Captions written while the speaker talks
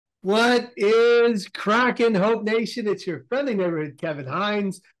What is cracking, Hope Nation? It's your friendly neighborhood, Kevin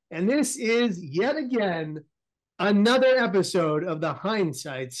Hines, and this is yet again another episode of the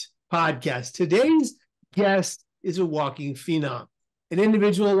Hindsights podcast. Today's guest is a walking phenom, an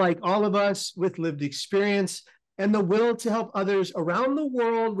individual like all of us with lived experience and the will to help others around the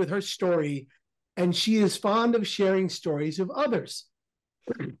world with her story. And she is fond of sharing stories of others.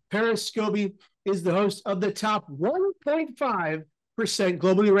 Paris Scobie is the host of the top 1.5%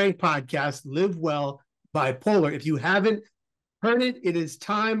 globally ranked podcast, Live Well Bipolar. If you haven't heard it, it is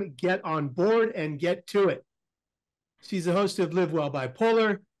time. Get on board and get to it. She's the host of Live Well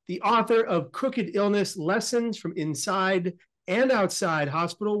Bipolar, the author of Crooked Illness Lessons from Inside and Outside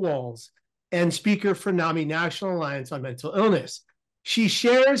Hospital Walls, and speaker for NAMI National Alliance on Mental Illness. She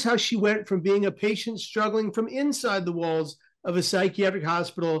shares how she went from being a patient struggling from inside the walls of a psychiatric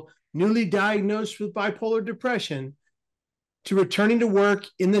hospital, newly diagnosed with bipolar depression, to returning to work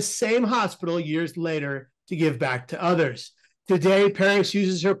in the same hospital years later to give back to others. Today, Paris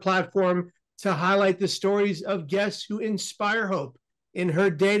uses her platform to highlight the stories of guests who inspire hope in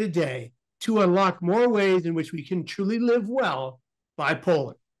her day-to-day to unlock more ways in which we can truly live well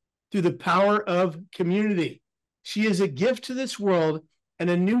bipolar through the power of community. She is a gift to this world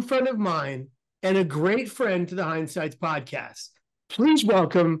and a new friend of mine and a great friend to the Hindsights podcast. Please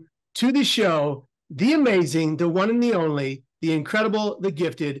welcome to the show the amazing, the one and the only, the incredible, the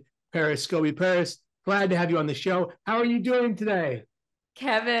gifted Paris Scobie. Paris, glad to have you on the show. How are you doing today?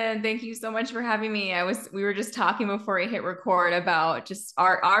 Kevin, thank you so much for having me. We were just talking before we hit record about just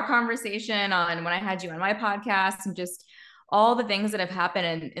our conversation on when I had you on my podcast and just all the things that have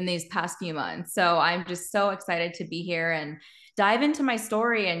happened in these past few months. So I'm just so excited to be here and dive into my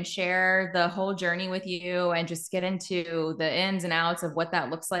story and share the whole journey with you and just get into the ins and outs of what that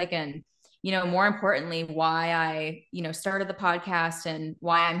looks like. And, more importantly, why I, started the podcast and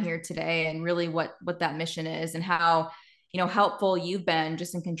why I'm here today and really what that mission is and how helpful you've been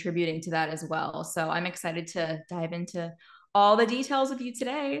just in contributing to that as well. So I'm excited to dive into all the details with you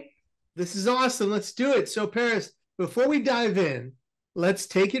today. This is awesome. Let's do it. So, Paris, before we dive in, let's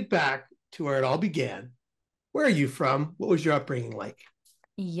take it back to where it all began. Where are you from? What was your upbringing like?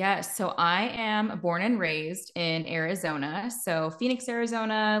 Yes. So I am born and raised in Arizona. So Phoenix,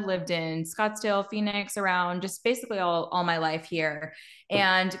 Arizona, lived in Scottsdale, Phoenix, around just basically all my life here.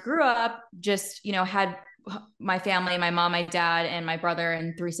 And grew up just, had my family, my mom, my dad, and my brother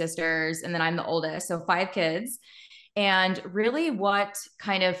and three sisters. And then I'm the oldest. So five kids. And really, what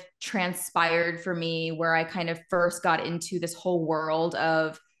kind of transpired for me, where I kind of first got into this whole world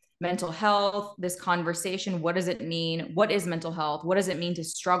of mental health, this conversation, what does it mean? What is mental health? What does it mean to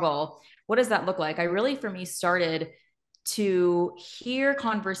struggle? What does that look like? I really, for me, started to hear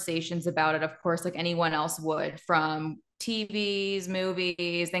conversations about it, of course, like anyone else would, from TVs,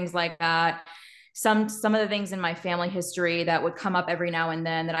 movies, things like that. Some of the things in my family history that would come up every now and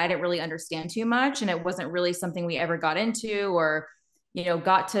then that I didn't really understand too much, and it wasn't really something we ever got into or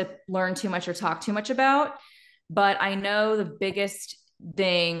got to learn too much or talk too much about. But I know the biggest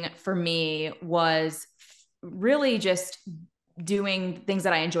thing for me was really just doing things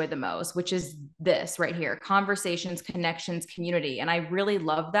that I enjoyed the most, which is this right here: conversations, connections, community. And I really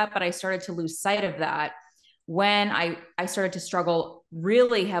loved that, but I started to lose sight of that when I started to struggle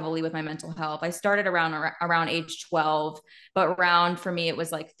really heavily with my mental health. I started around age 12, but around, for me, it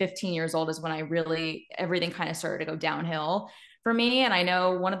was like 15 years old is when I really, everything kind of started to go downhill for me. And I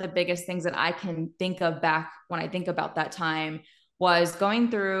know one of the biggest things that I can think of back when I think about that time was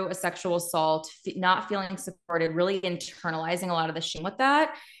going through a sexual assault, not feeling supported, really internalizing a lot of the shame with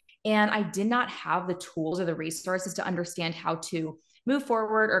that. And I did not have the tools or the resources to understand how to move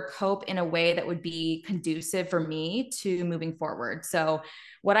forward or cope in a way that would be conducive for me to moving forward. So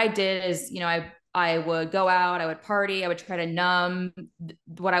what I did is, I would go out, I would party, I would try to numb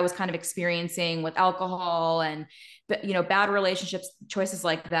what I was kind of experiencing with alcohol and, bad relationships, choices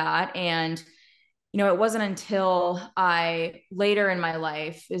like that. And it wasn't until I later in my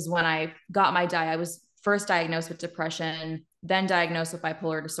life is when I got I was first diagnosed with depression, then diagnosed with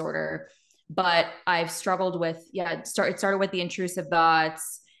bipolar disorder. But I've struggled with, it started with the intrusive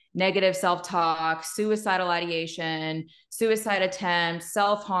thoughts, negative self-talk, suicidal ideation, suicide attempts,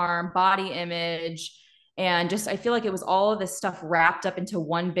 self-harm, body image. And just, I feel like it was all of this stuff wrapped up into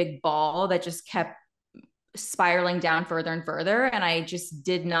one big ball that just kept spiraling down further and further. And I just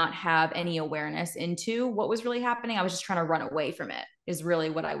did not have any awareness into what was really happening. I was just trying to run away from it, is really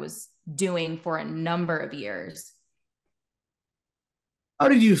what I was doing for a number of years. How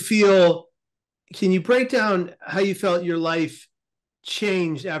did you feel? Can you break down how you felt your life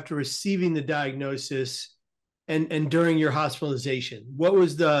changed after receiving the diagnosis and during your hospitalization? What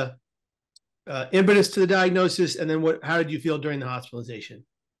was the impetus to the diagnosis, and then how did you feel during the hospitalization?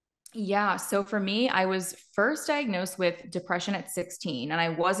 Yeah. So for me, I was first diagnosed with depression at 16, and I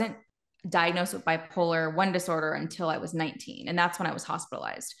wasn't diagnosed with bipolar 1 disorder until I was 19. And that's when I was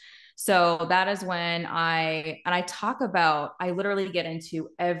hospitalized. So that is when I talk about, I literally get into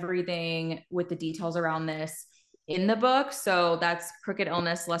everything with the details around this in the book. So that's Crooked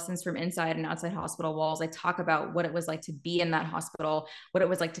Illness, Lessons from Inside and Outside Hospital Walls. I talk about what it was like to be in that hospital, what it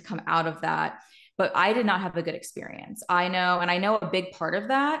was like to come out of that. But I did not have a good experience. I know, and I know a big part of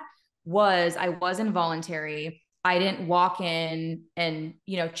that was I was involuntary. I didn't walk in and,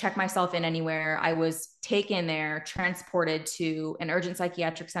 check myself in anywhere. I was taken there, transported to an urgent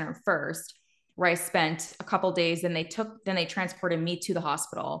psychiatric center first, where I spent a couple days. Then they transported me to the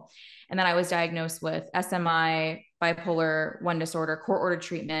hospital. And then I was diagnosed with SMI, bipolar 1 disorder, court ordered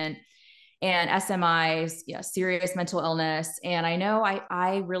treatment, and SMIs, serious mental illness. And I know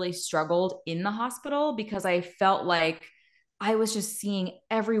I really struggled in the hospital because I felt like I was just seeing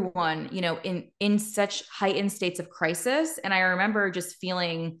everyone, in such heightened states of crisis. And I remember just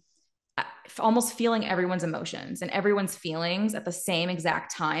almost feeling everyone's emotions and everyone's feelings at the same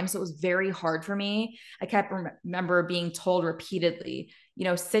exact time. So it was very hard for me. I kept remember being told repeatedly,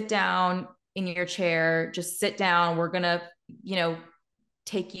 sit down in your chair, just sit down. We're going to,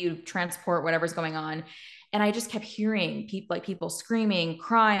 take you, transport whatever's going on. And I just kept hearing people screaming,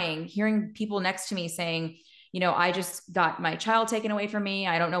 crying, hearing people next to me saying, I just got my child taken away from me.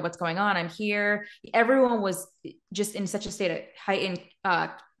 I don't know what's going on. I'm here. Everyone was just in such a state of heightened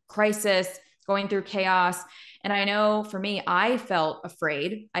crisis, going through chaos. And I know for me, I felt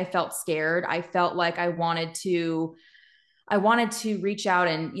afraid. I felt scared. I felt like I wanted to reach out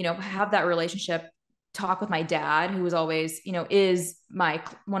and, have that relationship, talk with my dad, who was always, is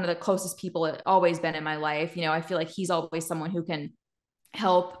one of the closest people that always been in my life. I feel like he's always someone who can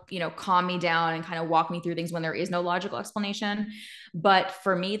help, calm me down and kind of walk me through things when there is no logical explanation. But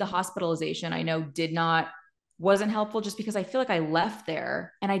for me, the hospitalization, I know wasn't helpful, just because I feel like I left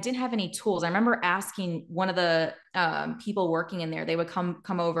there and I didn't have any tools. I remember asking one of the people working in there, they would come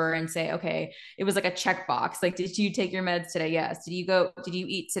over and say, okay, it was like a checkbox. Like, did you take your meds today? Yes. Did you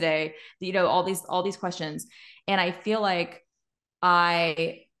eat today? All these questions. And I feel like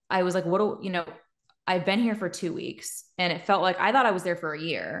I was like, I've been here for 2 weeks, and it felt like I thought I was there for a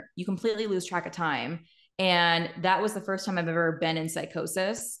year. You completely lose track of time. And that was the first time I've ever been in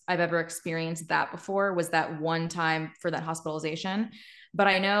psychosis. I've ever experienced that before, was that one time for that hospitalization. But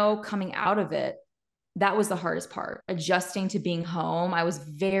I know coming out of it, that was the hardest part, adjusting to being home. I was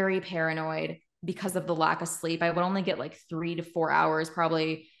very paranoid because of the lack of sleep. I would only get like 3 to 4 hours,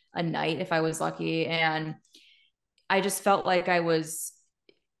 probably a night if I was lucky. And I just felt like I was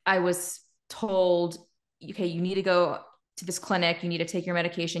told, okay, you need to go to this clinic, you need to take your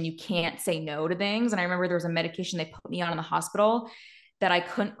medication, you can't say no to things. And I remember there was a medication they put me on in the hospital that I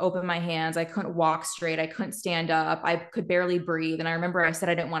couldn't open my hands, I couldn't walk straight, I couldn't stand up, I could barely breathe. And I remember I said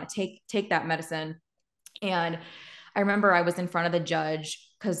I didn't want to take that medicine. And I remember I was in front of the judge,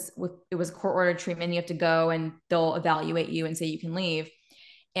 because it was a court ordered treatment, you have to go and they'll evaluate you and say you can leave.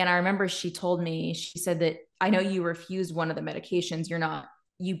 And I remember she said that, I know you refused one of the medications,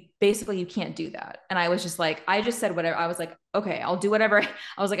 you can't do that. And I was just like, I just said whatever. I was like, okay, I'll do whatever.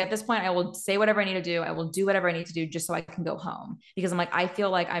 I was like, at this point, I will say whatever I need to do. I will do whatever I need to do just so I can go home, because I'm like, I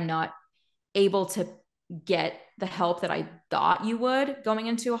feel like I'm not able to get the help that I thought you would going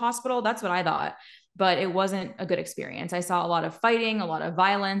into a hospital. That's what I thought, but it wasn't a good experience. I saw a lot of fighting, a lot of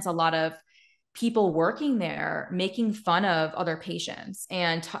violence, a lot of people working there making fun of other patients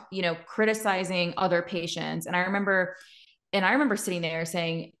and, criticizing other patients. And I remember sitting there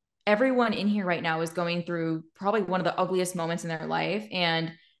saying, everyone in here right now is going through probably one of the ugliest moments in their life.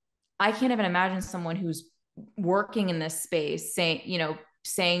 And I can't even imagine someone who's working in this space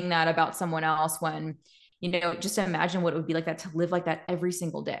saying that about someone else, when, just imagine what it would be like that, to live like that every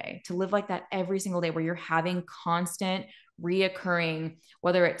single day, where you're having constant reoccurring,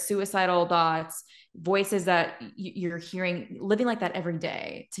 whether it's suicidal thoughts, voices that you're hearing, living like that every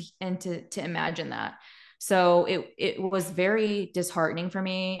day, to imagine that. So it was very disheartening for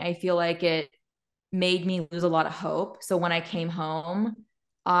me. I feel like it made me lose a lot of hope. So when I came home,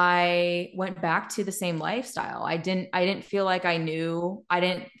 I went back to the same lifestyle. I didn't feel like I knew. I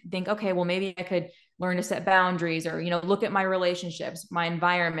didn't think, okay, well, maybe I could learn to set boundaries, or, look at my relationships, my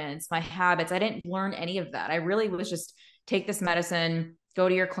environments, my habits. I didn't learn any of that. I really was just, take this medicine, go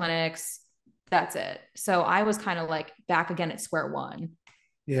to your clinics. That's it. So I was kind of like back again at square one.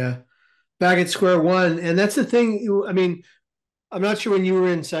 Yeah. Back at square one. And that's the thing. I mean, I'm not sure when you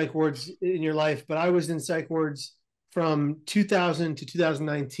were in psych wards in your life, but I was in psych wards from 2000 to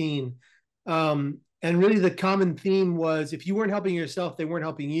 2019. And really the common theme was if you weren't helping yourself, they weren't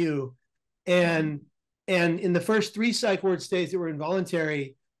helping you. And and in the first three psych ward stays that were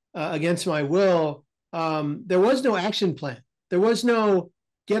involuntary against my will, there was no action plan. There was no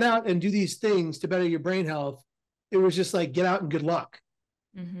get out and do these things to better your brain health. It was just like get out and good luck.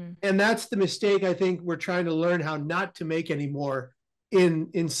 Mm-hmm. And that's the mistake I think we're trying to learn how not to make anymore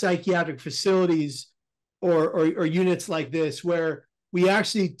in psychiatric facilities or units like this, where we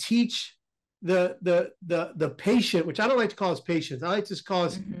actually teach the patient, which I don't like to call us patients, I like to call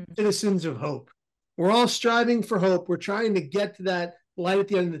us citizens of hope. We're all striving for hope. We're trying to get to that light at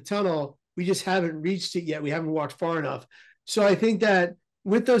the end of the tunnel. We just haven't reached it yet. We haven't walked far enough. So I think that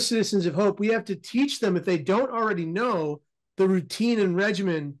with those citizens of hope, we have to teach them, if they don't already know, the routine and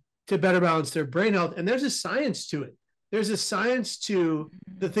regimen to better balance their brain health. And there's a science to it. There's a science to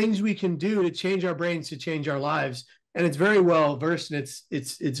the things we can do to change our brains, to change our lives. And it's very well versed, and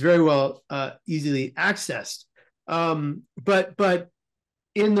it's very well easily accessed. But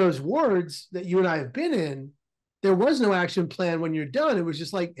in those wards that you and I have been in, there was no action plan when you're done. It was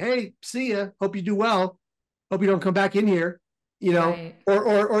just like, hey, see ya. Hope you do well. Hope you don't come back in here. You know, Right.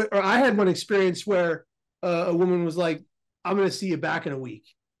 or I had one experience where a woman was like, I'm going to see you back in a week.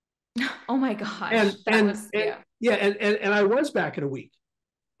 Oh my gosh. And, That and, was, and yeah. yeah, and I was back in a week.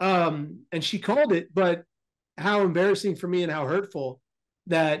 And she called it, but how embarrassing for me and how hurtful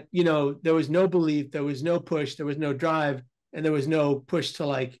that, you know, there was no belief, there was no push, there was no drive, and there was no push to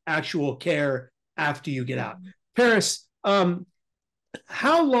like actual care after you get out. Paris,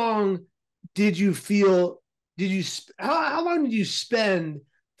 how long did you feel, how long did you spend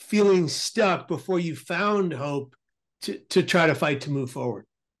feeling stuck before you found hope to try to fight to move forward?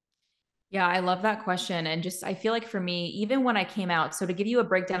 Yeah, I love that question. And just, I feel like for me, even when I came out, so to give you a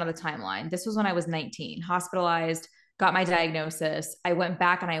breakdown of the timeline, this was when I was 19, hospitalized, got my diagnosis. I went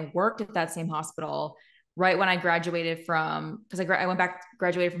back and I worked at that same hospital right when I graduated from, because I went back,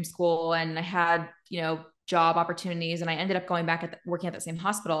 graduated from school, and I had, job opportunities. And I ended up going back working at that same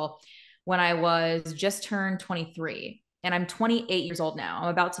hospital when I was just turned 23. And I'm 28 years old now. I'm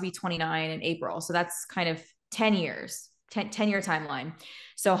about to be 29 in April. So that's kind of 10 years, 10-year timeline.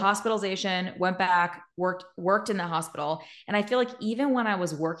 So hospitalization, went back, worked in the hospital. And I feel like even when I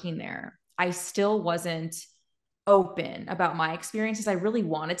was working there, I still wasn't open about my experiences. I really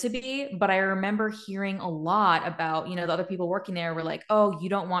wanted to be, but I remember hearing a lot about, the other people working there were like, oh, you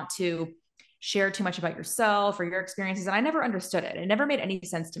don't want to share too much about yourself or your experiences. And I never understood it. It never made any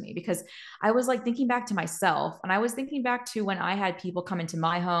sense to me because I was like thinking back to myself, and I was thinking back to when I had people come into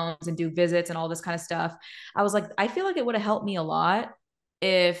my homes and do visits and all this kind of stuff. I was like, I feel like it would have helped me a lot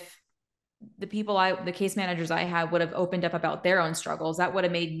if the case managers I had would have opened up about their own struggles. That would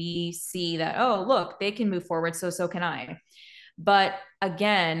have made me see that, oh, look, they can move forward. So can I. But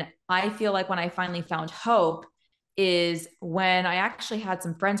again, I feel like when I finally found hope is when I actually had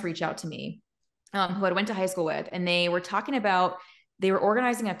some friends reach out to me who I went to high school with, and they were talking about, they were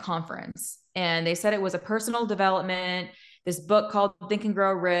organizing a conference, and they said it was a personal development, this book called Think and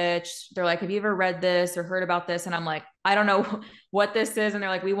Grow Rich. They're like, have you ever read this or heard about this? And I'm like, I don't know what this is. And they're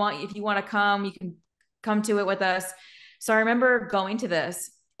like, if you want to come, you can come to it with us. So I remember going to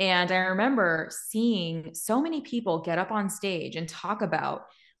this, and I remember seeing so many people get up on stage and talk about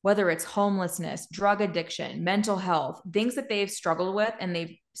whether it's homelessness, drug addiction, mental health, things that they've struggled with, and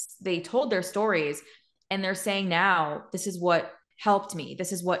they told their stories, and they're saying now, this is what helped me.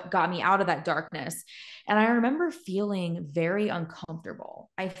 This is what got me out of that darkness. And I remember feeling very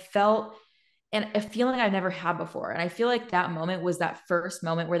uncomfortable. I felt and a feeling I never had before. And I feel like that moment was that first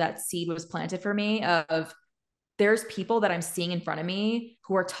moment where that seed was planted for me of there's people that I'm seeing in front of me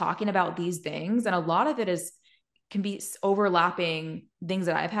who are talking about these things. And a lot of it can be overlapping things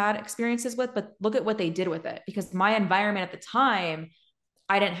that I've had experiences with, but look at what they did with it. Because my environment at the time,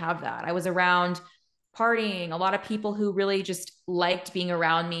 I didn't have that. I was around partying, a lot of people who really just liked being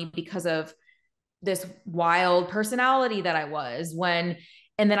around me because of this wild personality that I was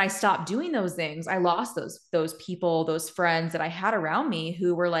and then I stopped doing those things. I lost those people, those friends that I had around me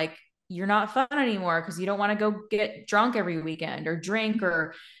who were like, you're not fun anymore because you don't want to go get drunk every weekend or drink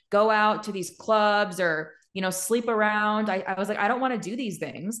or go out to these clubs or, sleep around. I was like, I don't want to do these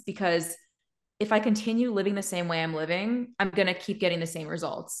things because if I continue living the same way I'm living, I'm going to keep getting the same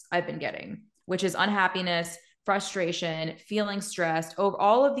results I've been getting, which is unhappiness, frustration, feeling stressed, over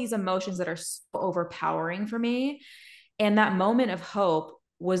all of these emotions that are so overpowering for me. And that moment of hope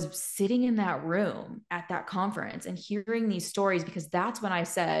was sitting in that room at that conference and hearing these stories, because that's when I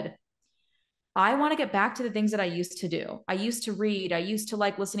said, I want to get back to the things that I used to do. I used to read, I used to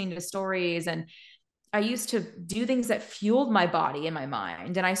like listening to stories, and I used to do things that fueled my body and my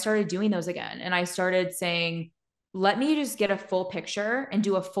mind. And I started doing those again. And I started saying, let me just get a full picture and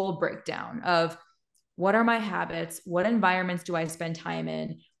do a full breakdown of what are my habits? What environments do I spend time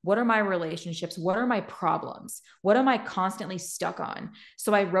in? What are my relationships? What are my problems? What am I constantly stuck on?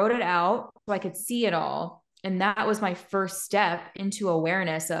 So I wrote it out so I could see it all. And that was my first step into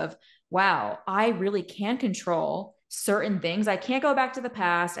awareness of, wow, I really can control certain things. I can't go back to the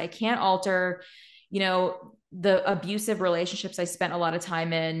past. I can't alter, the abusive relationships I spent a lot of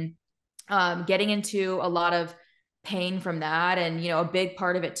time in, getting into a lot of pain from that. And, a big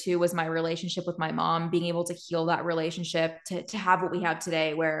part of it too was my relationship with my mom, being able to heal that relationship to have what we have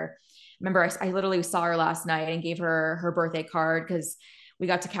today, where remember, I literally saw her last night and gave her birthday card because we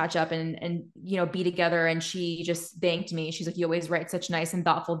got to catch up and be together. And she just thanked me. She's like, you always write such nice and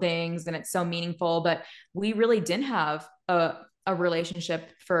thoughtful things, and it's so meaningful. But we really didn't have a relationship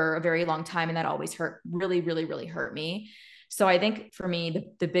for a very long time. And that always really, really, really hurt me. So I think for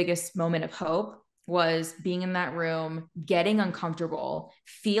me, the biggest moment of hope was being in that room, getting uncomfortable,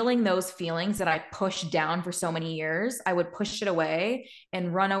 feeling those feelings that I pushed down for so many years. I would push it away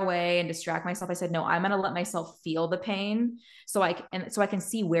and run away and distract myself. I said, no, I'm going to let myself feel the pain so I can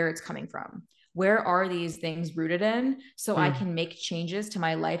see where it's coming from. Where are these things rooted in? So I can make changes to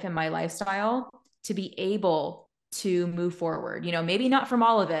my life and my lifestyle to be able to move forward. Maybe not from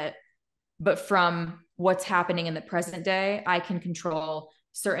all of it, but from what's happening in the present day, I can control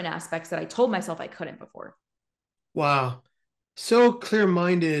certain aspects that I told myself I couldn't before. Wow. So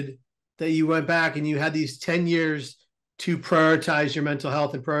clear-minded that you went back and you had these 10 years to prioritize your mental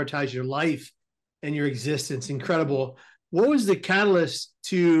health and prioritize your life and your existence. Incredible. What was the catalyst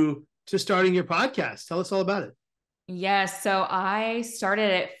to starting your podcast? Tell us all about it. Yes. So I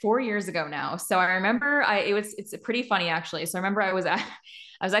started it 4 years ago now. So I remember it's pretty funny actually. So I remember I was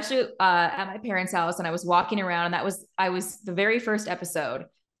actually at my parents' house and I was walking around, and I was the very first episode.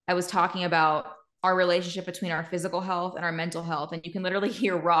 I was talking about our relationship between our physical health and our mental health. And you can literally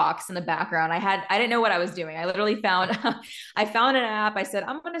hear rocks in the background. I didn't know what I was doing. I literally I found an app. I said,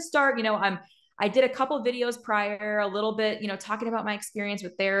 I'm going to start, I did a couple videos prior, a little bit, talking about my experience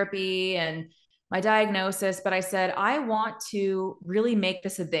with therapy and my diagnosis, but I said, I want to really make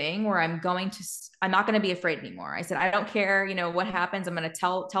this a thing where I'm not going to be afraid anymore. I said, I don't care, what happens. I'm going to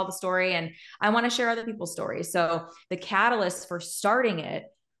tell the story, and I want to share other people's stories. So the catalyst for starting it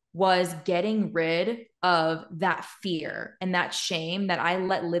was getting rid of that fear and that shame that I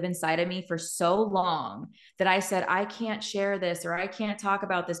let live inside of me for so long, that I said, I can't share this, or I can't talk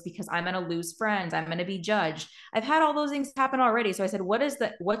about this because I'm going to lose friends. I'm going to be judged. I've had all those things happen already. So I said, what's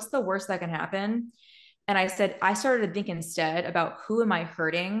the worst that can happen? And I said, I started to think instead about, who am I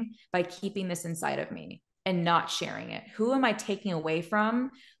hurting by keeping this inside of me and not sharing it? Who am I taking away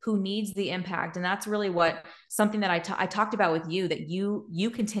from? Who needs the impact? And that's really something that I talked about with you, that you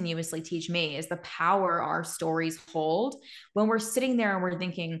continuously teach me, is the power our stories hold when we're sitting there and we're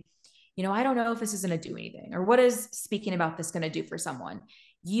thinking, I don't know if this is going to do anything, or what is speaking about this going to do for someone.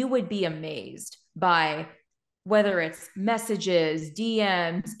 You would be amazed by whether it's messages,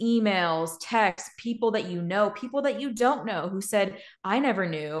 DMs, emails, texts, people that people that you don't know, who said, I never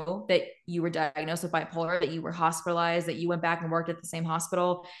knew that you were diagnosed with bipolar, that you were hospitalized, that you went back and worked at the same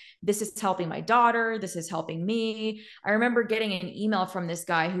hospital. This is helping my daughter. This is helping me. I remember getting an email from this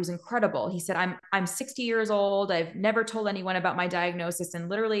guy who's incredible. He said, I'm 60 years old. I've never told anyone about my diagnosis, and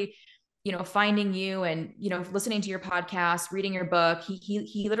literally, finding you and, listening to your podcast, reading your book,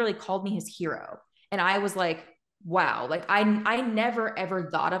 he literally called me his hero. And I was like, wow, like I never ever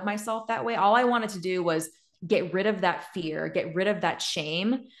thought of myself that way. All I wanted to do was get rid of that fear, get rid of that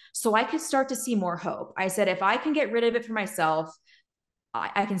shame, so I could start to see more hope. I said, if I can get rid of it for myself,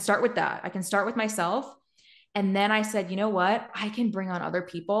 I can start with that. I can start with myself. And then I said, you know what? I can bring on other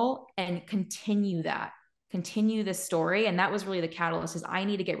people and continue this story. And that was really the catalyst, is I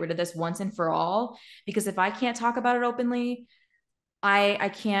need to get rid of this once and for all, because if I can't talk about it openly, I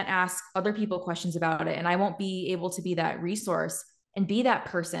can't ask other people questions about it, and I won't be able to be that resource and be that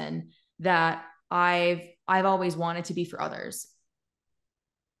person that I've always wanted to be for others.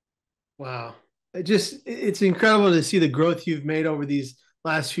 Wow. It's incredible to see the growth you've made over these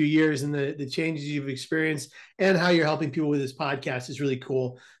last few years, and the changes you've experienced, and how you're helping people with this podcast is really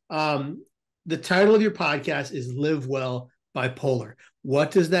cool. The title of your podcast is Live Well Bipolar.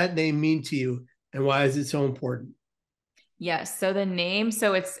 What does that name mean to you, and why is it so important? Yes. So the name,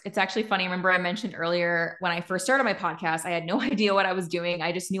 so it's actually funny. Remember I mentioned earlier, when I first started my podcast, I had no idea what I was doing.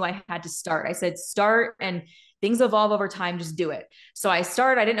 I just knew I had to start. I said, start and things evolve over time. Just do it. So I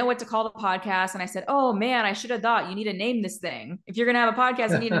didn't know what to call the podcast. And I said, oh man, I should have thought you need to name this thing. If you're going to have a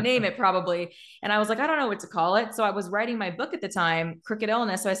podcast, you need to name it probably. And I was like, I don't know what to call it. So I was writing my book at the time, Crooked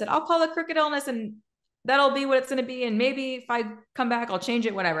Illness. So I said, I'll call it Crooked Illness and that'll be what it's going to be. And maybe if I come back, I'll change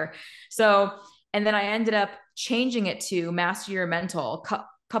it, whatever. So, and then I ended up changing it to Master Your Mental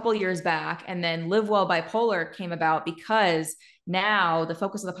couple years back. And then Live Well Bipolar came about because now the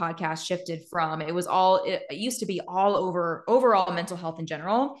focus of the podcast shifted from, it used to be all over overall mental health in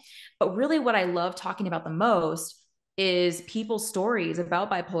general. But really what I love talking about the most is people's stories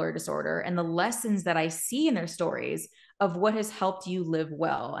about bipolar disorder and the lessons that I see in their stories of what has helped you live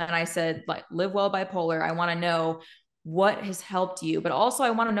well. And I said, like, live well bipolar. I want to know what has helped you, but also I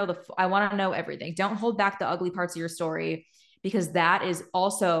want to know everything. Don't hold back the ugly parts of your story, because that is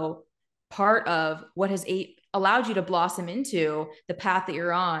also part of what has allowed you to blossom into the path that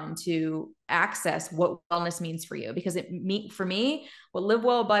you're on to access what wellness means for you. Because for me, what Live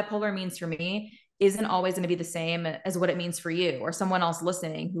Well Bipolar means for me isn't always going to be the same as what it means for you or someone else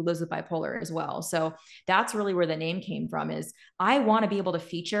listening who lives with bipolar as well. So that's really where the name came from. Is I want to be able to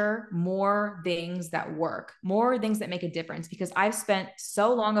feature more things that work, more things that make a difference, because I've spent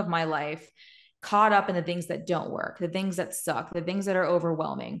so long of my life caught up in the things that don't work, the things that suck, the things that are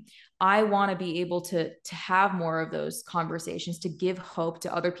overwhelming. I want to be able to have more of those conversations, to give hope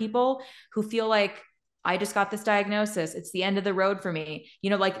to other people who feel like, I just got this diagnosis, it's the end of the road for me.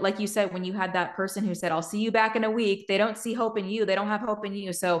 Like you said, when you had that person who said, I'll see you back in a week, they don't see hope in you. They don't have hope in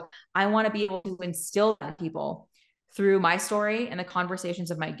you. So I want to be able to instill that in people through my story and the conversations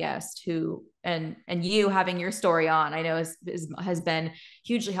of my guests and you having your story on, I know has been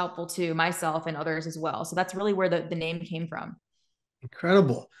hugely helpful to myself and others as well. So that's really where the name came from.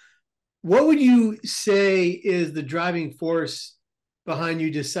 Incredible. What would you say is the driving force behind you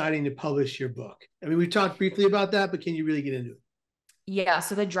deciding to publish your book? I mean, we talked briefly about that, but can you really get into it? Yeah.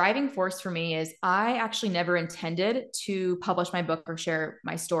 So the driving force for me is I actually never intended to publish my book or share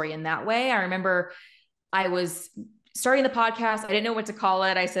my story in that way. I remember I was starting the podcast. I didn't know what to call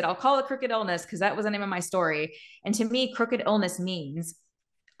it. I said, I'll call it Crooked Illness because that was the name of my story. And to me, crooked illness means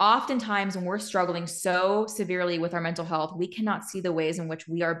oftentimes when we're struggling so severely with our mental health, we cannot see the ways in which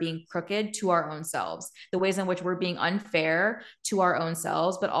we are being crooked to our own selves, the ways in which we're being unfair to our own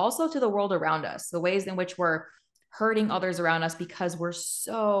selves, but also to the world around us, the ways in which we're hurting others around us because we're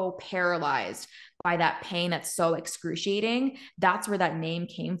so paralyzed by that pain that's so excruciating. That's where that name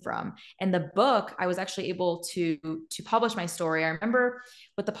came from. And the book, I was actually able to publish my story. I remember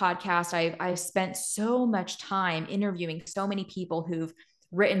with the podcast, I spent so much time interviewing so many people who've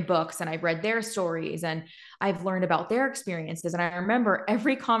written books, and I've read their stories and I've learned about their experiences. And I remember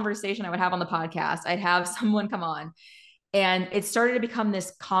every conversation I would have on the podcast, I'd have someone come on, and it started to become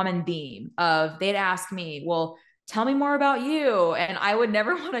this common theme of they'd ask me, well, tell me more about you. And I would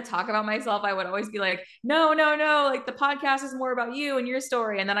never want to talk about myself. I would always be like, no, like the podcast is more about you and your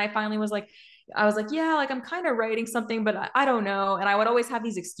story. And then I finally was like, yeah, like I'm kind of writing something, but I don't know. And I would always have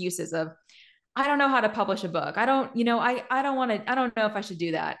these excuses of, I don't know how to publish a book. I don't know if I should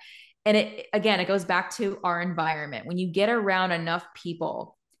do that. And it goes back to our environment. When you get around enough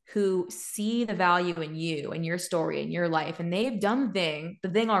people who see the value in you and your story and your life, and they've done the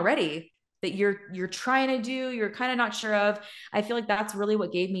thing already that you're trying to do, you're kind of not sure of. I feel like that's really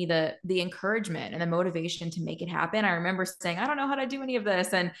what gave me the encouragement and the motivation to make it happen. I remember saying, I don't know how to do any of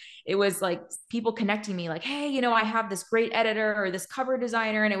this. And it was like people connecting me like, hey, I have this great editor or this cover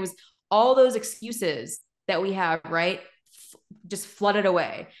designer. And it was all those excuses that we have, right? Just flooded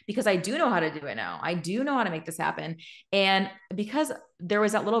away because I do know how to do it now. I do know how to make this happen. And because there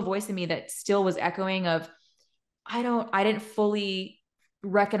was that little voice in me that still was echoing of, I didn't fully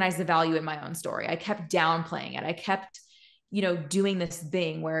recognize the value in my own story. I kept downplaying it. I kept, doing this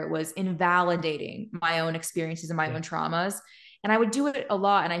thing where it was invalidating my own experiences and my own traumas. And I would do it a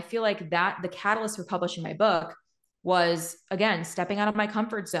lot. And I feel like that the catalyst for publishing my book was, again, stepping out of my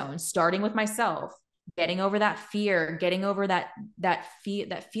comfort zone, starting with myself, getting over that fear, getting over that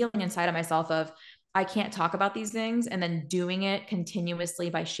feeling inside of myself of, I can't talk about these things, and then doing it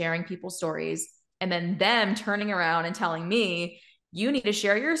continuously by sharing people's stories, and then them turning around and telling me, you need to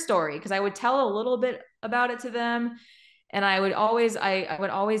share your story. Because I would tell a little bit about it to them. And I would always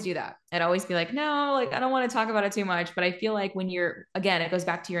do that. I'd always be like, no, like, I don't want to talk about it too much. But I feel like when it goes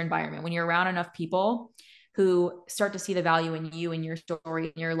back to your environment, when you're around enough people who start to see the value in you and your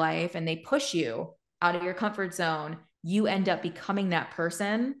story in your life, and they push you out of your comfort zone, you end up becoming that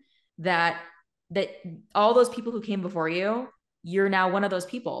person that all those people who came before you, you're now one of those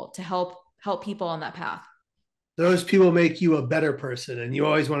people to help people on that path. Those people make you a better person, and you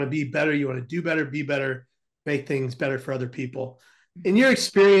always want to be better. You want to do better, be better. make things better for other people. In your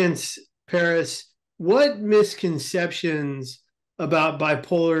experience, Paris, what misconceptions about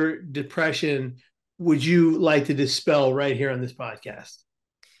bipolar depression would you like to dispel right here on this podcast?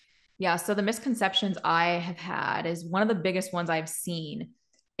 Yeah. So the misconceptions I have had is one of the biggest ones I've seen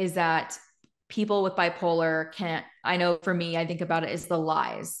is that people with bipolar can't, I know for me, I think about it is the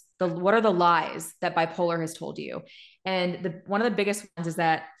lies. What are the lies that bipolar has told you? And one of the biggest ones is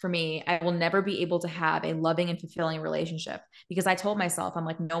that for me, I will never be able to have a loving and fulfilling relationship because I told myself, I'm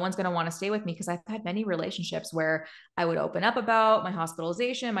like, no one's going to want to stay with me because I've had many relationships where I would open up about my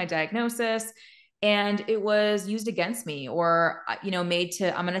hospitalization, my diagnosis, and it was used against me or made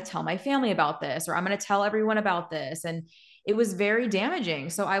to, I'm going to tell my family about this or I'm going to tell everyone about this, and it was very damaging.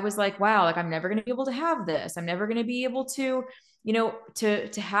 So I was like, wow, like I'm never going to be able to have this, I'm never going to be able to to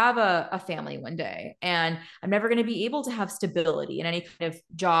have a family one day, and I'm never going to be able to have stability in any kind of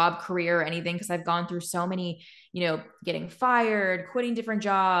job, career, anything, because I've gone through so many, getting fired, quitting different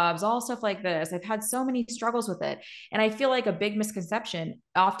jobs, all stuff like this. I've had so many struggles with it. And I feel like a big misconception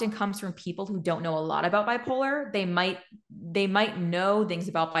often comes from people who don't know a lot about bipolar. They might know things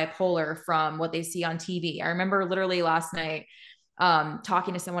about bipolar from what they see on TV. I remember literally last night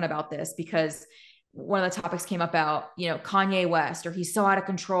talking to someone about this because one of the topics came up about, Kanye West, or he's so out of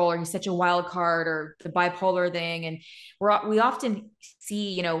control, or he's such a wild card, or the bipolar thing. And we often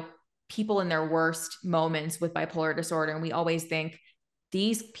see, people in their worst moments with bipolar disorder. And we always think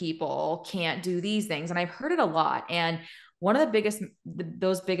these people can't do these things. And I've heard it a lot. And one of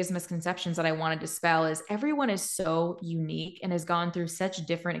those biggest misconceptions that I want to dispel is everyone is so unique and has gone through such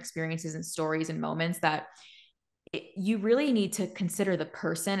different experiences and stories and moments that you really need to consider the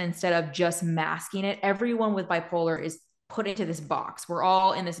person instead of just masking it. Everyone with bipolar is put into this box. We're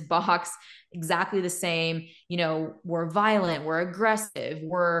all in this box exactly the same. We're violent, we're aggressive,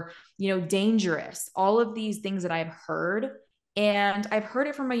 we're, dangerous. All of these things that I've heard, and I've heard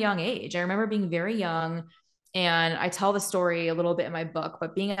it from a young age. I remember being very young, and I tell the story a little bit in my book,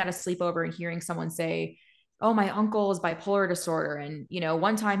 but being at a sleepover and hearing someone say, oh, my uncle is bipolar disorder. And,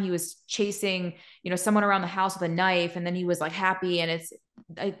 one time he was chasing, someone around the house with a knife, and then he was like happy. And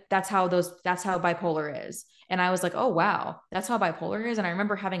that's how bipolar is. And I was like, oh, wow, that's how bipolar is. And I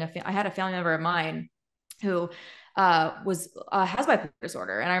remember I had a family member of mine who has bipolar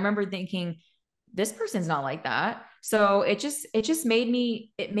disorder. And I remember thinking, this person's not like that. So it just made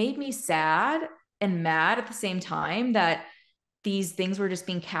me sad and mad at the same time that these things were just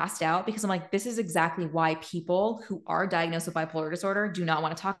being cast out, because I'm like, this is exactly why people who are diagnosed with bipolar disorder do not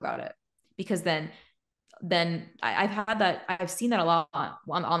want to talk about it. Because then I've seen that a lot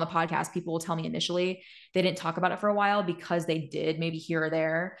on the podcast. People will tell me initially they didn't talk about it for a while because they did maybe here or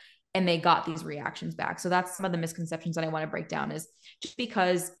there, and they got these reactions back. So that's some of the misconceptions that I want to break down, is just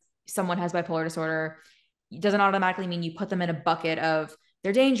because someone has bipolar disorder, it doesn't automatically mean you put them in a bucket of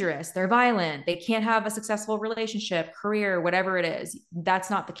they're dangerous, they're violent, they can't have a successful relationship, career, whatever it is.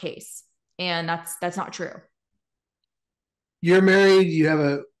 That's not the case. And that's not true. You're married, you have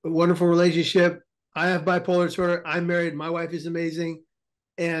a wonderful relationship. I have bipolar disorder. I'm married. My wife is amazing.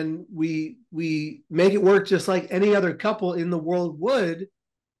 And we make it work just like any other couple in the world would.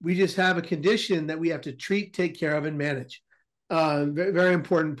 We just have a condition that we have to treat, take care of, and manage. Very, very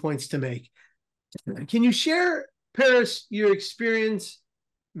important points to make. Can you share, Paris, your experience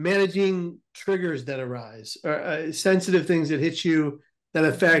managing triggers that arise, or sensitive things that hit you, that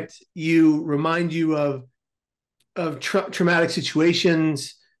affect you, remind you of traumatic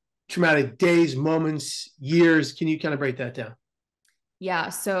situations, traumatic days, moments, years? Can you kind of break that down? Yeah.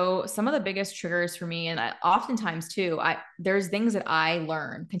 So some of the biggest triggers for me, and oftentimes too, there's things that I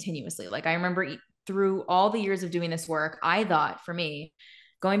learn continuously. Like I remember through all the years of doing this work, I thought for me,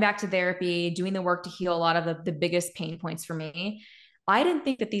 going back to therapy, doing the work to heal a lot of the biggest pain points for me, I didn't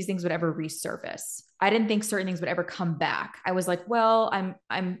think that these things would ever resurface. I didn't think certain things would ever come back. I was like, well,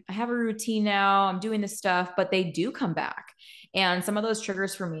 I have a routine now. I'm doing this stuff, but they do come back. And some of those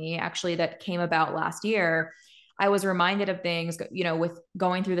triggers for me actually that came about last year, I was reminded of things, with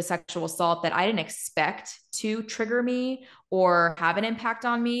going through the sexual assault that I didn't expect to trigger me or have an impact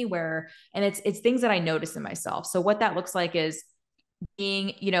on me, and it's things that I notice in myself. So what that looks like is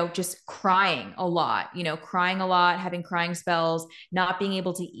being, just crying a lot, having crying spells, not being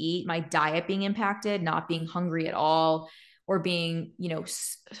able to eat, my diet being impacted, not being hungry at all, or being,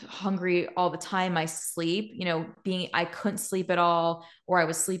 hungry all the time, my sleep, I couldn't sleep at all, or I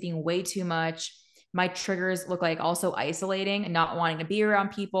was sleeping way too much. My triggers look like also isolating and not wanting to be around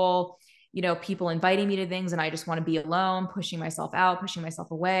people, people inviting me to things and I just want to be alone, pushing myself out, pushing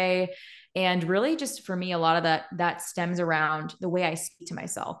myself away. And really just for me, a lot of that stems around the way I speak to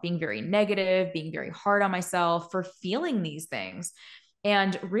myself, being very negative, being very hard on myself for feeling these things.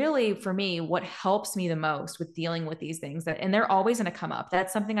 And really for me, what helps me the most with dealing with these things and they're always going to come up.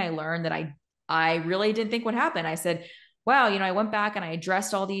 That's something I learned that I really didn't think would happen. I said, wow, I went back and I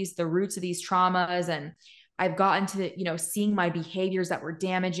addressed the roots of these traumas, and I've gotten to, seeing my behaviors that were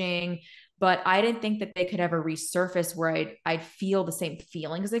damaging, but I didn't think that they could ever resurface where I'd feel the same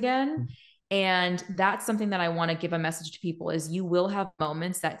feelings again. And that's something that I want to give a message to people is you will have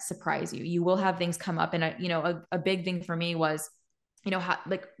moments that surprise you. You will have things come up. And, a big thing for me was,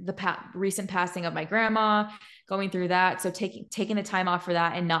 like the recent passing of my grandma, going through that. So taking the time off for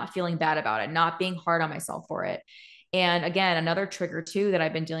that and not feeling bad about it, not being hard on myself for it. And again, another trigger too that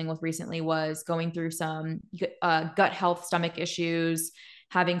I've been dealing with recently was going through some gut health, stomach issues,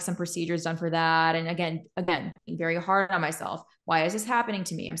 having some procedures done for that. And again, being very hard on myself. Why is this happening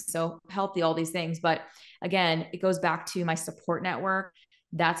to me? I'm so healthy, all these things. But again, it goes back to my support network.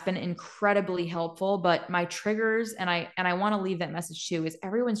 That's been incredibly helpful. But my triggers, and I want to leave that message too, is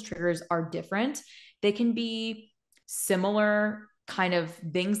everyone's triggers are different. They can be similar kind of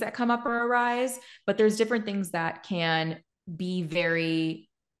things that come up or arise, but there's different things that can be very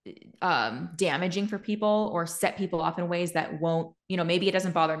damaging for people or set people off in ways that won't, maybe it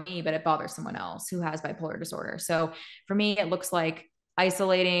doesn't bother me, but it bothers someone else who has bipolar disorder. So for me, it looks like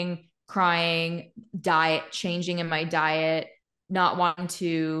isolating, crying, changing in my diet, not wanting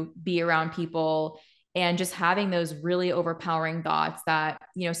to be around people, and just having those really overpowering thoughts that,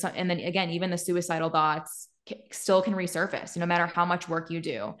 and then again, even the suicidal thoughts still can resurface no matter how much work you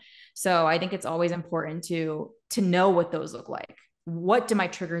do. So I think it's always important to know what those look like. What do my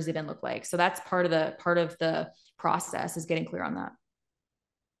triggers even look like? So that's part of the process, is getting clear on that.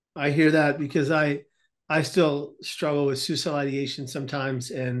 I hear that because I still struggle with suicidal ideation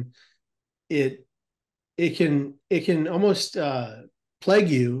sometimes, and it can almost plague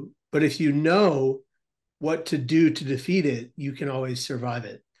you. But if you know what to do to defeat it, you can always survive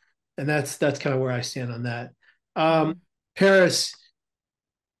it. And that's kind of where I stand on that. Paris,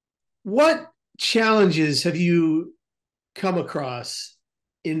 what challenges have you come across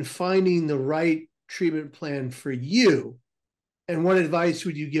in finding the right treatment plan for you? And what advice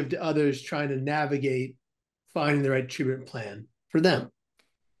would you give to others trying to navigate finding the right treatment plan for them?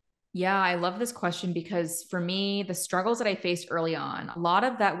 Yeah, I love this question because for me, the struggles that I faced early on, a lot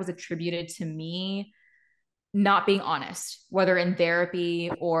of that was attributed to me not being honest, whether in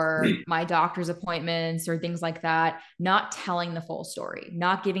therapy or my doctor's appointments or things like that, not telling the full story,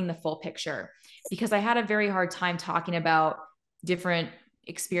 not giving the full picture, because I had a very hard time talking about different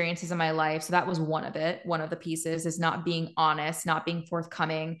experiences in my life. So that was one of it. One of the pieces is not being honest, not being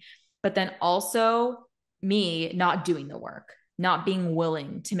forthcoming, but then also me not doing the work, not being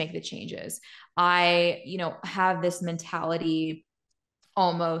willing to make the changes. I, have this mentality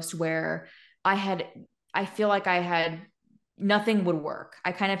almost where I feel like I had nothing would work.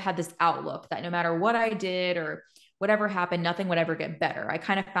 I kind of had this outlook that no matter what I did or whatever happened, nothing would ever get better. I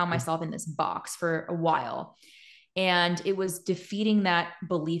kind of found myself in this box for a while. And it was defeating that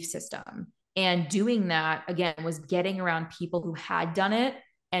belief system. And doing that, again, was getting around people who had done it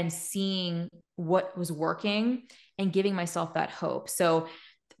and seeing what was working and giving myself that hope. So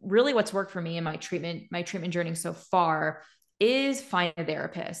really what's worked for me in my treatment journey so far is finding a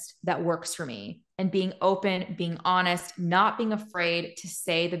therapist that works for me and being open, being honest, not being afraid to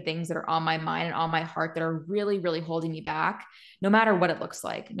say the things that are on my mind and on my heart that are really, really holding me back, no matter what it looks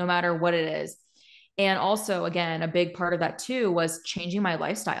like, no matter what it is. And also, again, a big part of that too was changing my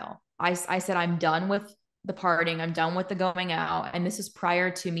lifestyle. I said, I'm done with the partying. I'm done with the going out. And this is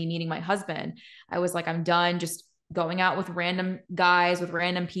prior to me meeting my husband. I was like, I'm done just going out with random guys, with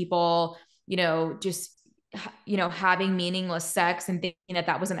random people, just having meaningless sex and thinking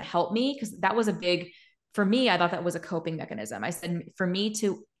that was going to help me. Cause that was for me, I thought that was a coping mechanism. I said, for me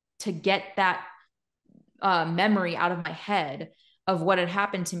to get that memory out of my head of what had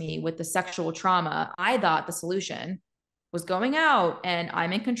happened to me with the sexual trauma, I thought the solution was going out and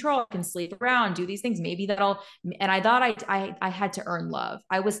I'm in control. I can sleep around, do these things. Maybe and I thought I had to earn love.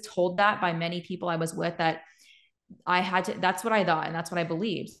 I was told that by many people I was with, that I had to, that's what I thought. And that's what I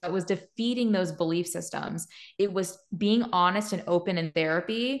believed. So it was defeating those belief systems. It was being honest and open in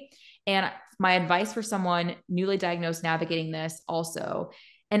therapy. And my advice for someone newly diagnosed navigating this also,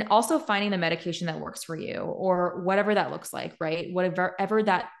 and also finding the medication that works for you or whatever that looks like, right? Whatever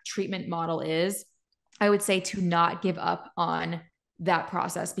that treatment model is, I would say to not give up on that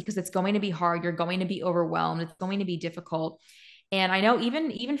process because it's going to be hard. You're going to be overwhelmed. It's going to be difficult. And I know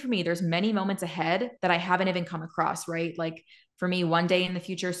even for me, there's many moments ahead that I haven't even come across, right? Like for me, one day in the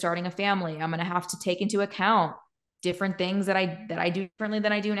future, starting a family, I'm going to have to take into account different things that I do differently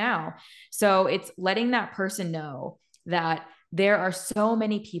than I do now. So it's letting that person know that there are so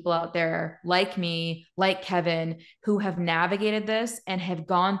many people out there like me, like Kevin, who have navigated this and have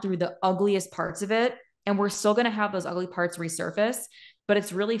gone through the ugliest parts of it. And we're still going to have those ugly parts resurface, but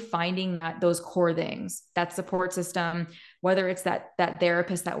it's really finding those core things, that support system, whether it's that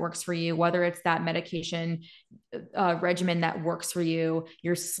therapist that works for you, whether it's that medication regimen that works for you,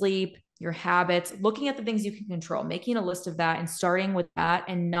 your sleep, your habits, looking at the things you can control, making a list of that and starting with that,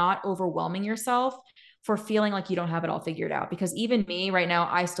 and not overwhelming yourself for feeling like you don't have it all figured out. Because even me right now,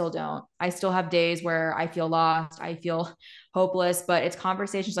 I still don't. I still have days where I feel lost, I feel hopeless, but it's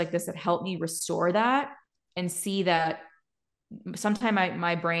conversations like this that help me restore that and see that sometimes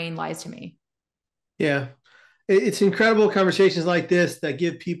my brain lies to me. Yeah. It's incredible conversations like this that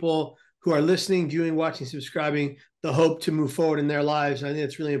give people who are listening, viewing, watching, subscribing the hope to move forward in their lives. And I think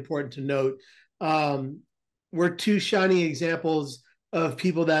it's really important to note. We're two shining examples of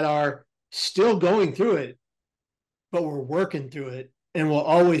people that are still going through it, but we're working through it and we'll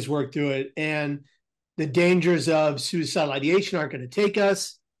always work through it. And the dangers of suicidal ideation aren't going to take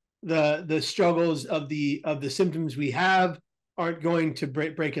us. The struggles of the symptoms we have aren't going to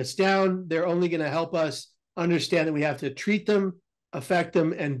break us down. They're only going to help us understand that we have to treat them, affect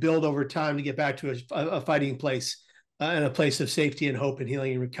them, and build over time to get back to a fighting place and a place of safety and hope and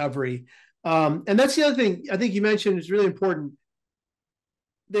healing and recovery. And that's the other thing I think you mentioned is really important.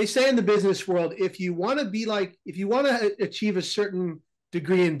 They say in the business world, if you want to achieve a certain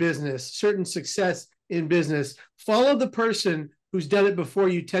degree in business, certain success in business, follow the person who's done it before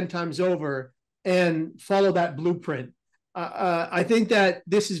you 10 times over and follow that blueprint. I think that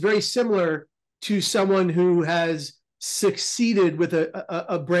this is very similar to someone who has succeeded with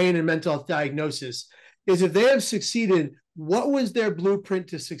a brain and mental health diagnosis. Is if they have succeeded, what was their blueprint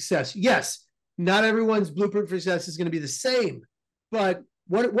to success? Yes, not everyone's blueprint for success is going to be the same, but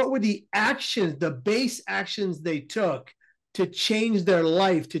what were the actions, the base actions they took to change their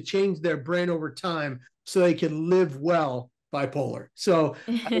life, to change their brain over time so they could live well bipolar? So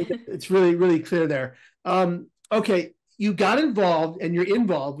I think it's really, really clear there. Okay, you got involved and you're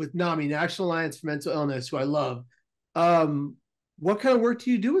involved with NAMI, National Alliance for Mental Illness, who I love. What kind of work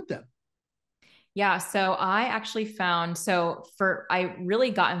do you do with them? Yeah, so I actually I really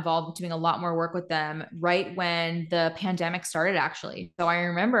got involved doing a lot more work with them right when the pandemic started, actually. So I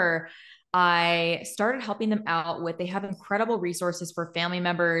remember I started helping them out they have incredible resources for family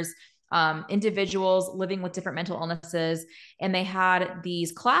members, individuals living with different mental illnesses. And they had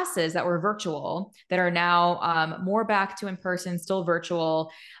these classes that were virtual that are now more back to in person, still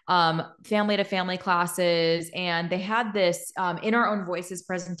virtual, family to family classes. And they had this in our own voices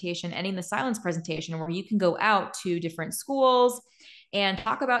presentation, ending the silence presentation, where you can go out to different schools and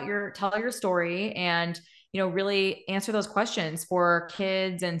tell your story and really answer those questions for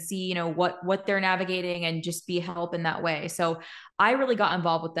kids and see what they're navigating and just be help in that way. So I really got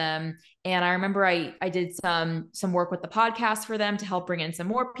involved with them, and I remember I did some work with the podcast for them to help bring in some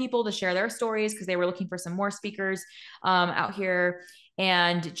more people to share their stories, because they were looking for some more speakers out here.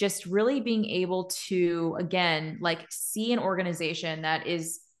 And just really being able to, again, like, see an organization that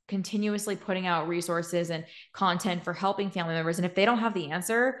is continuously putting out resources and content for helping family members. And if they don't have the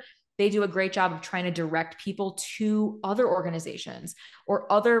answer, they do a great job of trying to direct people to other organizations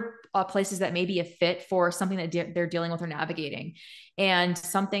or other places that may be a fit for something that they're dealing with or navigating. And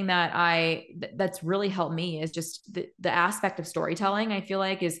something that's really helped me is just the aspect of storytelling. I feel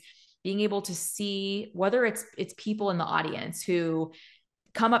like is being able to see whether it's people in the audience who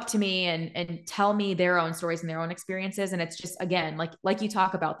come up to me and tell me their own stories and their own experiences. And it's just, again, like you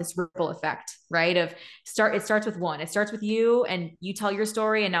talk about this ripple effect, right? It starts with one, it starts with you and you tell your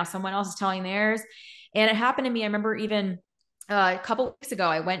story and now someone else is telling theirs. And it happened to me. I remember even a couple of weeks ago,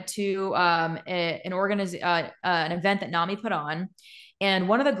 I went to an event that NAMI put on. And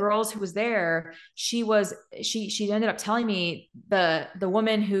one of the girls who was there, she ended up telling me, the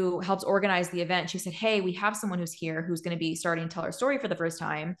woman who helps organize the event, she said, "Hey, we have someone who's here who's going to be starting to tell her story for the first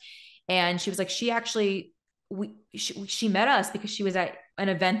time." And she was like, she met us because she was at an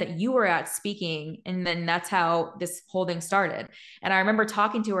event that you were at speaking. And then that's how this whole thing started. And I remember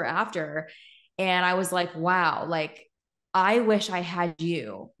talking to her after, and I was like, wow, like, I wish I had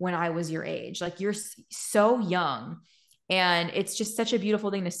you when I was your age. Like, you're so young. And it's just such a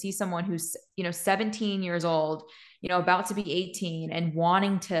beautiful thing to see someone who's, 17 years old, about to be 18 and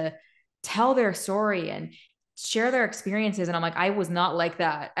wanting to tell their story and share their experiences. And I'm like, I was not like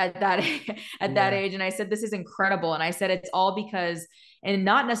that at that, at that age. And I said, this is incredible. And I said, it's all because, and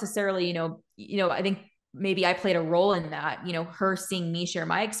not necessarily, I think maybe I played a role in that, her seeing me share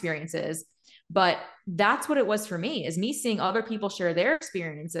my experiences, but that's what it was for me, is me seeing other people share their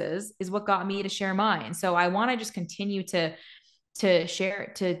experiences is what got me to share mine. So I want to just continue to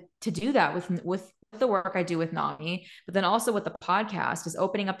share, to do that with the work I do with NAMI, but then also with the podcast, is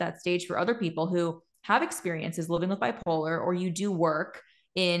opening up that stage for other people who have experiences living with bipolar, or you do work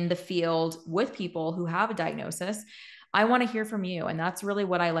in the field with people who have a diagnosis. I want to hear from you. And that's really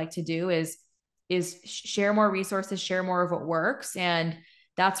what I like to do, is share more resources, share more of what works. And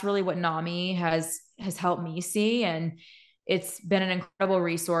that's really what NAMI has helped me see. And it's been an incredible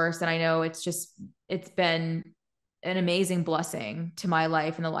resource. And I know it's been an amazing blessing to my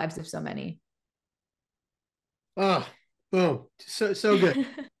life and the lives of so many. Oh, boom. So good.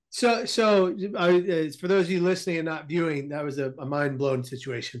 So for those of you listening and not viewing, that was a mind blown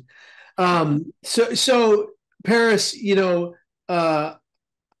situation. So Paris, I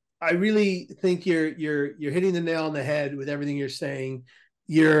really think you're hitting the nail on the head with everything you're saying.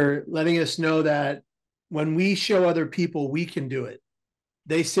 You're letting us know that when we show other people we can do it,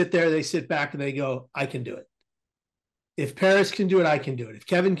 they sit there, they sit back, and they go, I can do it. If Paris can do it, I can do it. If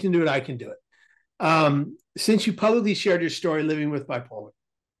Kevin can do it, I can do it. Since you publicly shared your story living with bipolar,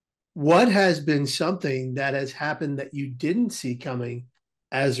 what has been something that has happened that you didn't see coming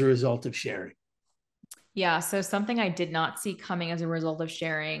as a result of sharing? Yeah. So something I did not see coming as a result of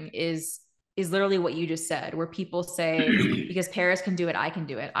sharing is literally what you just said, where people say, because Paris can do it, I can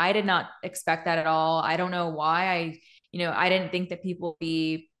do it. I did not expect that at all. I don't know why. I didn't think that people would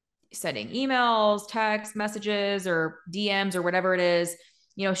be sending emails, text messages, or DMs or whatever it is,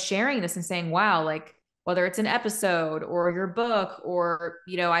 sharing this and saying, wow, like, whether it's an episode or your book, or,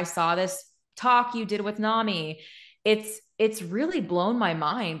 I saw this talk you did with NAMI. It's really blown my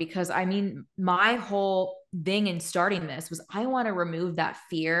mind, because I mean, my whole thing in starting this was, I want to remove that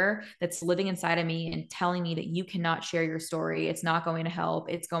fear that's living inside of me and telling me that you cannot share your story. It's not going to help.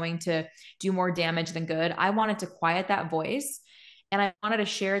 It's going to do more damage than good. I wanted to quiet that voice, and I wanted to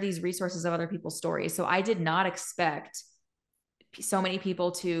share these resources of other people's stories. So I did not expect so many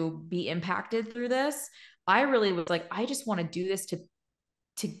people to be impacted through this. I really was like, I just want to do this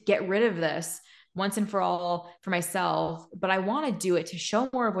to get rid of this once and for all for myself. But I want to do it to show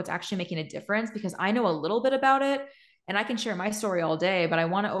more of what's actually making a difference, because I know a little bit about it and I can share my story all day, but I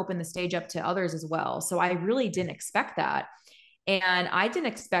want to open the stage up to others as well. So I really didn't expect that. And I didn't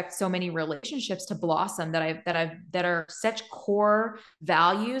expect so many relationships to blossom that are such core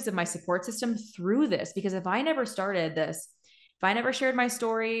values of my support system through this. Because if I never started this, if I never shared my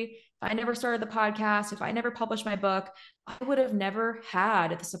story, if I never started the podcast, if I never published my book, I would have never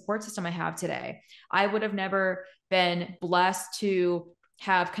had the support system I have today. I would have never been blessed to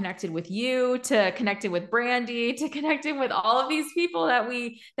have connected with you, to connected with Brandy, to connected with all of these people that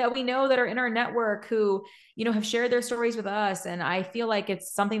we know that are in our network, who, have shared their stories with us. And I feel like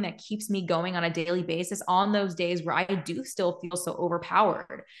it's something that keeps me going on a daily basis on those days where I do still feel so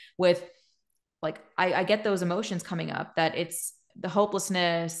overpowered with, like, I get those emotions coming up, that it's the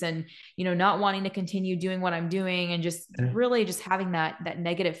hopelessness and, not wanting to continue doing what I'm doing, and just really just having that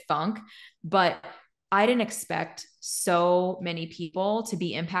negative funk. But I didn't expect so many people to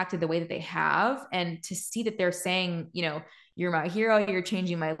be impacted the way that they have, and to see that they're saying, you're my hero, you're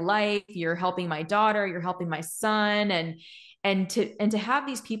changing my life, you're helping my daughter, you're helping my son. And to have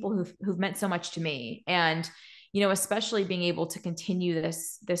these people who've meant so much to me. And, especially being able to continue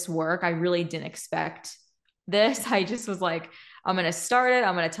this work. I really didn't expect this. I just was like, I'm going to start it.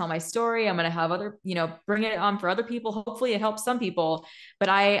 I'm going to tell my story. I'm going to have other, bring it on for other people. Hopefully it helps some people, but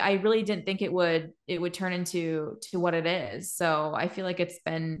I really didn't think it would turn into what it is. So I feel like it's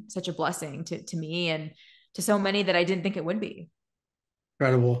been such a blessing to me and to so many that I didn't think it would be.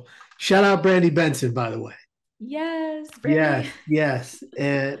 Incredible. Shout out Brandy Benson, by the way. Yes, Yes, Brandy. yes.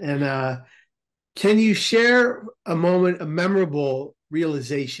 And can you share a moment, a memorable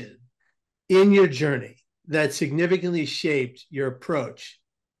realization in your journey that significantly shaped your approach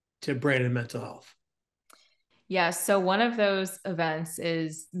to brain and mental health? Yeah. So one of those events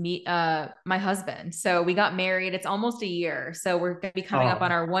is my husband. So we got married. It's almost a year. So we're going to be coming up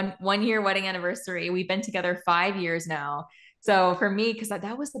on our one year wedding anniversary. We've been together 5 years now. So for me, because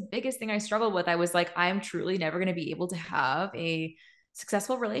that was the biggest thing I struggled with, I was like, I'm truly never going to be able to have a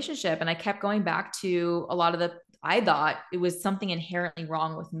successful relationship. And I kept going back to a lot of I thought it was something inherently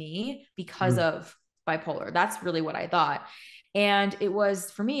wrong with me because of bipolar. That's really what I thought. And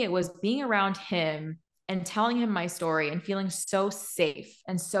for me, it was being around him and telling him my story and feeling so safe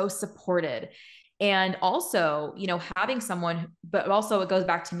and so supported. And also, having someone, but also it goes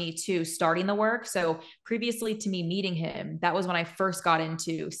back to me too, starting the work. So previously to me meeting him, that was when I first got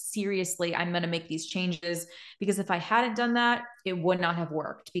into seriously, I'm going to make these changes, because if I hadn't done that, it would not have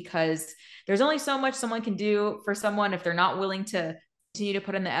worked, because there's only so much someone can do for someone if they're not willing to continue to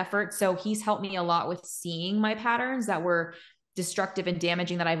put in the effort. So he's helped me a lot with seeing my patterns that were destructive and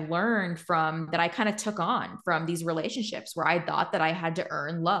damaging, that I've learned from, that I kind of took on from these relationships where I thought that I had to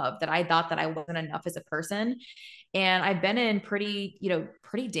earn love, that I thought that I wasn't enough as a person. And I've been in pretty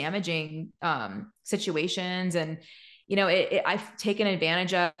damaging situations. And, I've taken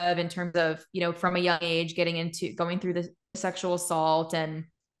advantage of, in terms of, from a young age, going through the sexual assault, and,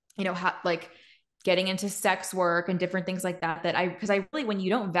 like getting into sex work and different things like that, because I really, when you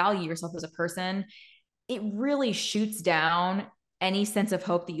don't value yourself as a person, it really shoots down any sense of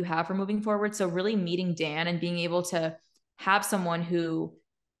hope that you have for moving forward. So really meeting Dan and being able to have someone who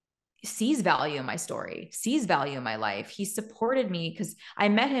sees value in my story, sees value in my life. He supported me, because I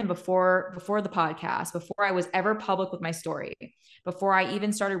met him before the podcast, before I was ever public with my story, before I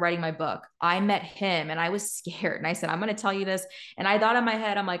even started writing my book. I met him and I was scared. And I said, I'm going to tell you this. And I thought in my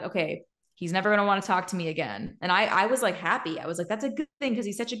head, I'm like, okay, he's never going to want to talk to me again. And I was like happy. I was like, that's a good thing, because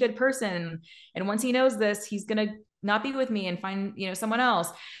he's such a good person. And once he knows this, he's going to not be with me and find, someone else.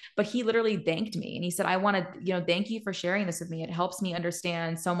 But he literally thanked me. And he said, I want to, thank you for sharing this with me. It helps me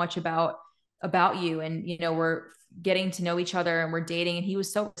understand so much about you. And, we're getting to know each other and we're dating. And he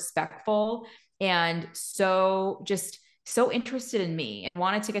was so respectful and so interested in me, and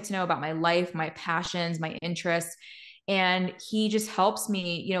wanted to get to know about my life, my passions, my interests. And he just helps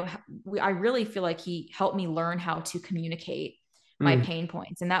me, I really feel like he helped me learn how to communicate my pain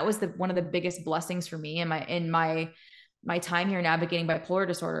points. And that was one of the biggest blessings for me in my time here navigating bipolar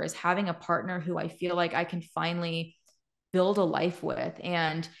disorder, is having a partner who I feel like I can finally build a life with,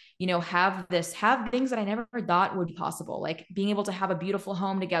 and, have things that I never thought would be possible. Like being able to have a beautiful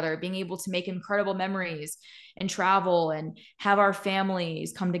home together, being able to make incredible memories and travel and have our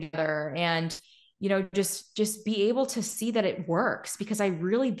families come together, and, just be able to see that it works, because I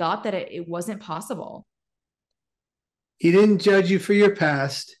really thought that it wasn't possible. He didn't judge you for your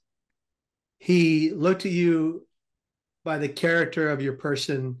past. He looked at you by the character of your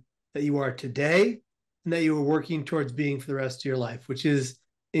person that you are today, and that you were working towards being for the rest of your life, which is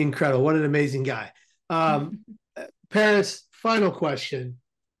incredible. What an amazing guy. Paris, final question.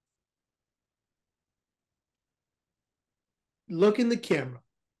 Look in the camera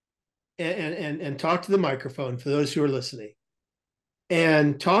and talk to the microphone for those who are listening,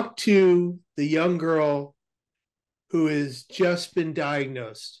 and talk to the young girl who has just been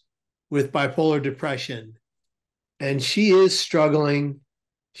diagnosed with bipolar depression, and she is struggling.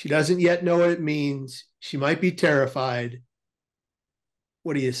 She doesn't yet know what it means. She might be terrified.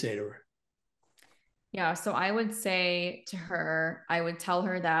 What do you say to her? Yeah. So I would say to her, I would tell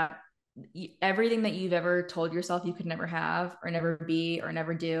her that everything that you've ever told yourself you could never have or never be or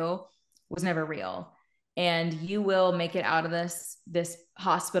never do was never real. And you will make it out of this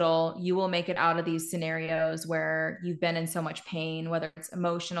hospital. You will make it out of these scenarios where you've been in so much pain, whether it's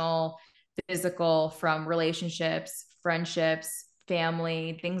emotional, physical, from relationships, friendships,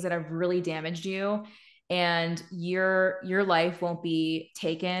 family, things that have really damaged you. And your life won't be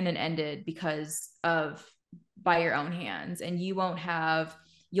taken and ended because of by your own hands. And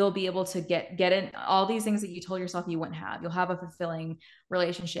you'll be able to get in all these things that you told yourself you wouldn't have. You'll have a fulfilling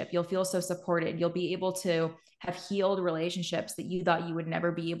relationship. You'll feel so supported. You'll be able to have healed relationships that you thought you would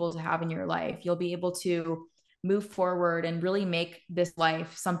never be able to have in your life. You'll be able to move forward and really make this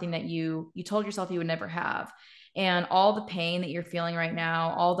life something that you told yourself you would never have. And all the pain that you're feeling right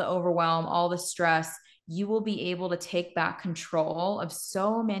now, all the overwhelm, all the stress, you will be able to take back control of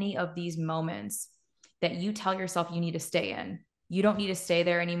so many of these moments that you tell yourself you need to stay in. You don't need to stay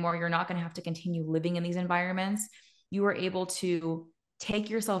there anymore. You're not going to have to continue living in these environments. You are able to take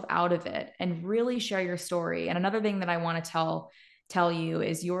yourself out of it and really share your story. And another thing that I want to tell you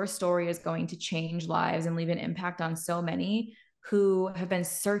is your story is going to change lives and leave an impact on so many who have been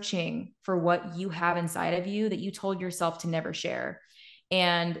searching for what you have inside of you that you told yourself to never share.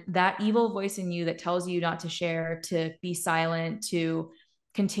 And that evil voice in you that tells you not to share, to be silent, to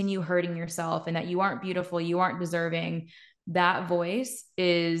continue hurting yourself, and that you aren't beautiful, you aren't deserving, that voice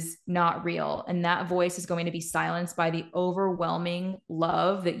is not real. And that voice is going to be silenced by the overwhelming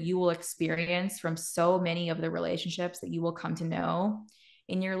love that you will experience from so many of the relationships that you will come to know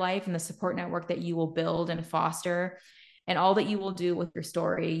in your life, and the support network that you will build and foster, and all that you will do with your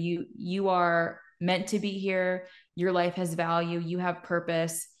story. You are meant to be here. Your life has value. You have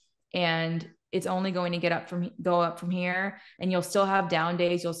purpose. And it's only going to go up from here, and you'll still have down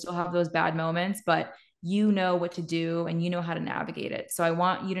days, you'll still have those bad moments, but you know what to do and you know how to navigate it. So I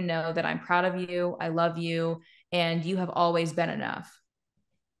want you to know that I'm proud of you, I love you, and you have always been enough.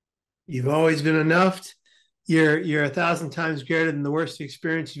 You've always been enough. You're 1,000 times greater than the worst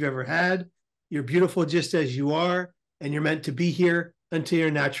experience you've ever had. You're beautiful just as you are, and you're meant to be here until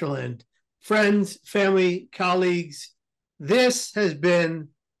your natural end. Friends, family, colleagues, this has been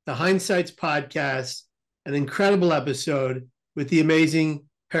the Hindsights Podcast, an incredible episode with the amazing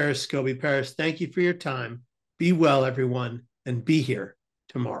Paris Scobie. Paris, thank you for your time. Be well, everyone, and be here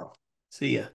tomorrow. See ya.